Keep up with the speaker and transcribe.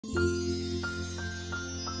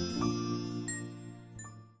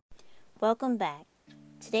Welcome back.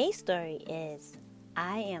 Today's story is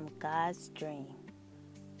I Am God's Dream,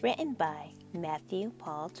 written by Matthew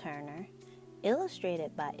Paul Turner,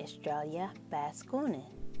 illustrated by Estrella Bascunan.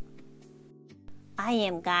 I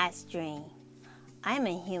am God's dream. I'm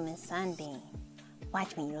a human sunbeam.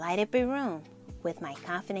 Watch me light up a room with my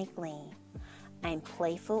confident gleam. I'm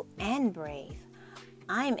playful and brave.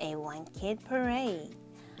 I'm a one-kid parade.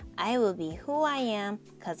 I will be who I am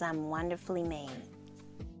 'cause I'm wonderfully made.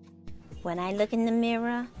 When I look in the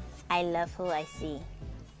mirror, I love who I see.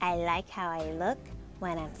 I like how I look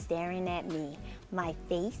when I'm staring at me. My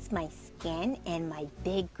face, my skin, and my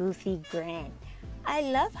big goofy grin. I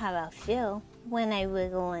love how I feel when I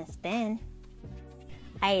wiggle and spin.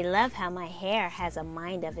 I love how my hair has a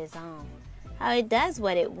mind of its own. How it does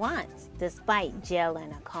what it wants despite gel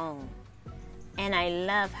and a comb. And I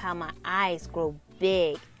love how my eyes grow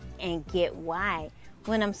big and get wide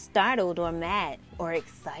when I'm startled or mad or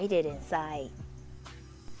excited inside.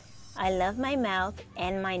 I love my mouth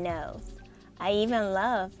and my nose. I even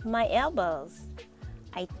love my elbows.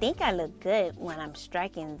 I think I look good when I'm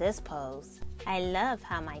striking this pose. I love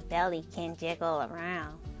how my belly can jiggle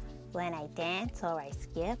around when I dance or I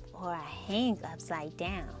skip or I hang upside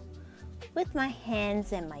down. With my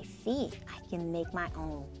hands and my feet, I can make my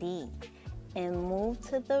own beat and move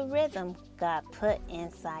to the rhythm God put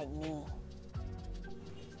inside me.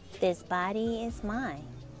 This body is mine,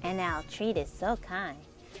 and I'll treat it so kind.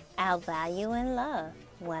 I'll value and love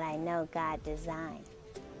what I know God designed.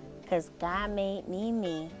 'Cause God made me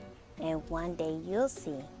me, and one day you'll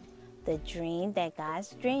see the dream that God's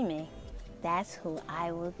dreaming, that's who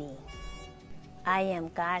I will be. I am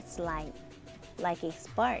God's light, like a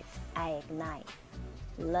spark I ignite.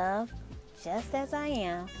 Love, just as I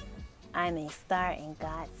am, I'm a star in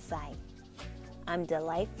God's sight. I'm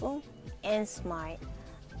delightful and smart.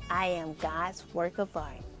 I am God's work of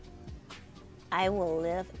art. I will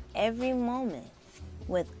live every moment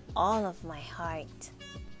with all of my heart.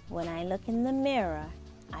 When I look in the mirror,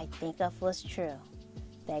 I think of what's true,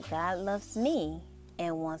 that God loves me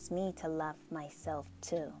and wants me to love myself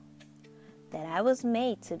too. That I was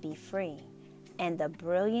made to be free, and the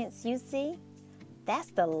brilliance you see,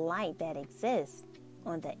 that's the light that exists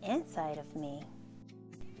on the inside of me.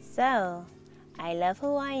 So, I love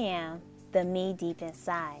who I am, the me deep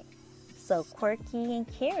inside. So quirky and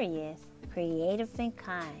curious, creative and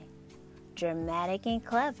kind, dramatic and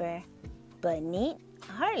clever, but neat,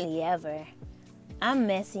 hardly ever. I'm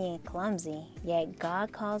messy and clumsy, yet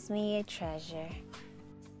God calls me a treasure.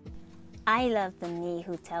 I love the me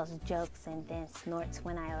who tells jokes and then snorts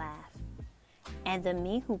when I laugh, and the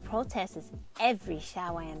me who protests every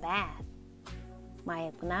shower and bath. My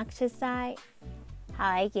obnoxious side, how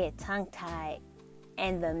I get tongue-tied,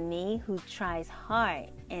 and the me who tries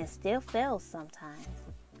hard and still fails sometimes.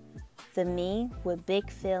 The me with big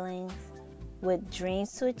feelings, with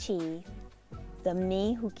dreams to achieve. The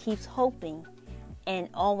me who keeps hoping and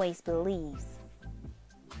always believes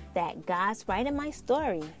that God's writing my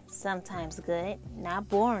story, sometimes good, not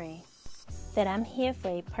boring. That I'm here for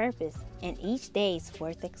a purpose and each day's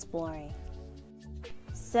worth exploring.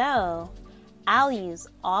 So, I'll use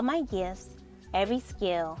all my gifts, every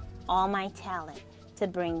skill, all my talent to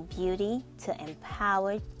bring beauty, to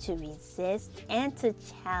empower, to resist, and to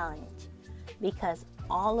challenge. Because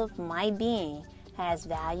all of my being has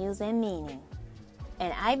values and meaning.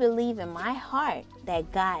 And I believe in my heart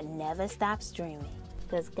that God never stops dreaming.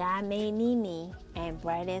 Because God made me me and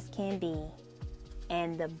bright as can be.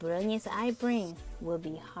 And the brilliance I bring will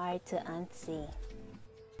be hard to unsee.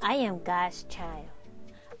 I am God's child.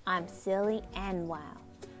 I'm silly and wild.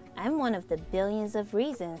 I'm one of the billions of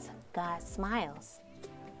reasons God smiles.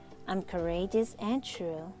 I'm courageous and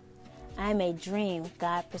true. I'm a dream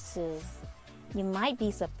God pursues. You might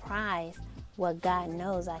be surprised what God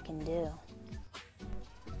knows I can do.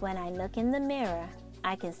 When I look in the mirror,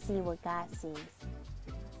 I can see what God sees.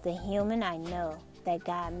 The human I know that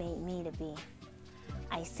God made me to be.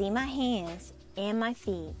 I see my hands and my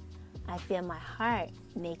feet. I feel my heart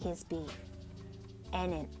make his beat.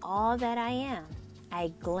 And in all that I am,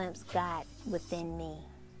 I glimpse God within me.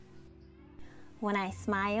 When I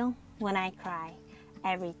smile, when I cry,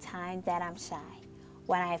 every time that I'm shy,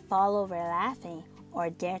 when I fall over laughing or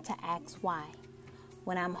dare to ask why,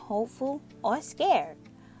 when I'm hopeful or scared,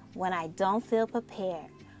 when I don't feel prepared,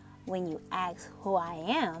 when you ask who I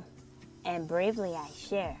am, and bravely I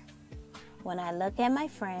share. When I look at my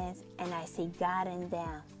friends and I see God in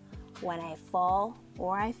them, when I fall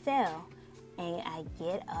or I fail, and I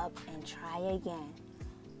get up and try again.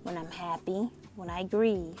 When I'm happy, when I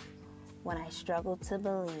grieve, when I struggle to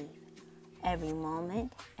believe. Every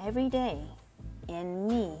moment, every day, in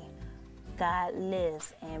me, God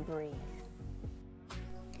lives and breathes.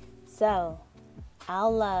 So,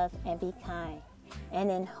 I'll love and be kind, and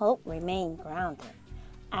in hope remain grounded.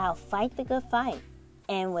 I'll fight the good fight,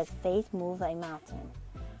 and with faith move a mountain.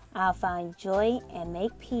 I'll find joy and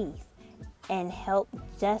make peace, and help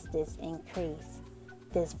justice increase.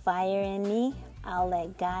 This fire in me, I'll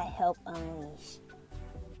let God help unleash.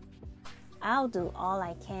 I'll do all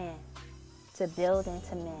I can to build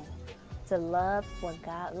into men, to love what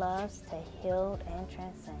God loves, to heal and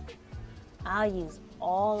transcend. I'll use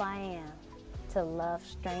all I am to love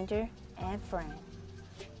stranger and friend,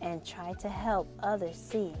 and try to help others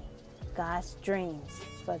see God's dreams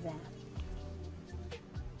for them.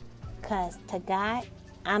 'Cause to God,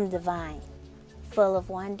 I'm divine, full of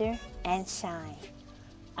wonder and shine.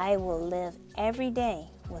 I will live every day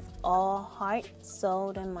with all heart,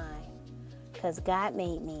 soul, and mind. 'Cause God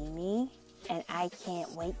made me me, and I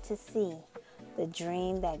can't wait to see the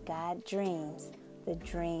dream that God dreams, the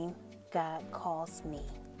dream God calls me.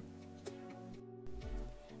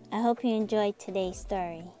 I hope you enjoyed today's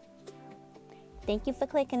story. Thank you for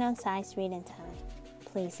clicking on Science Reading Time.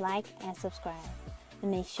 Please like and subscribe,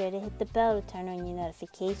 and make sure to hit the bell to turn on your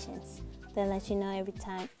notifications. That lets you know every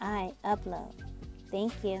time I upload.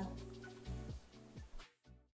 Thank you.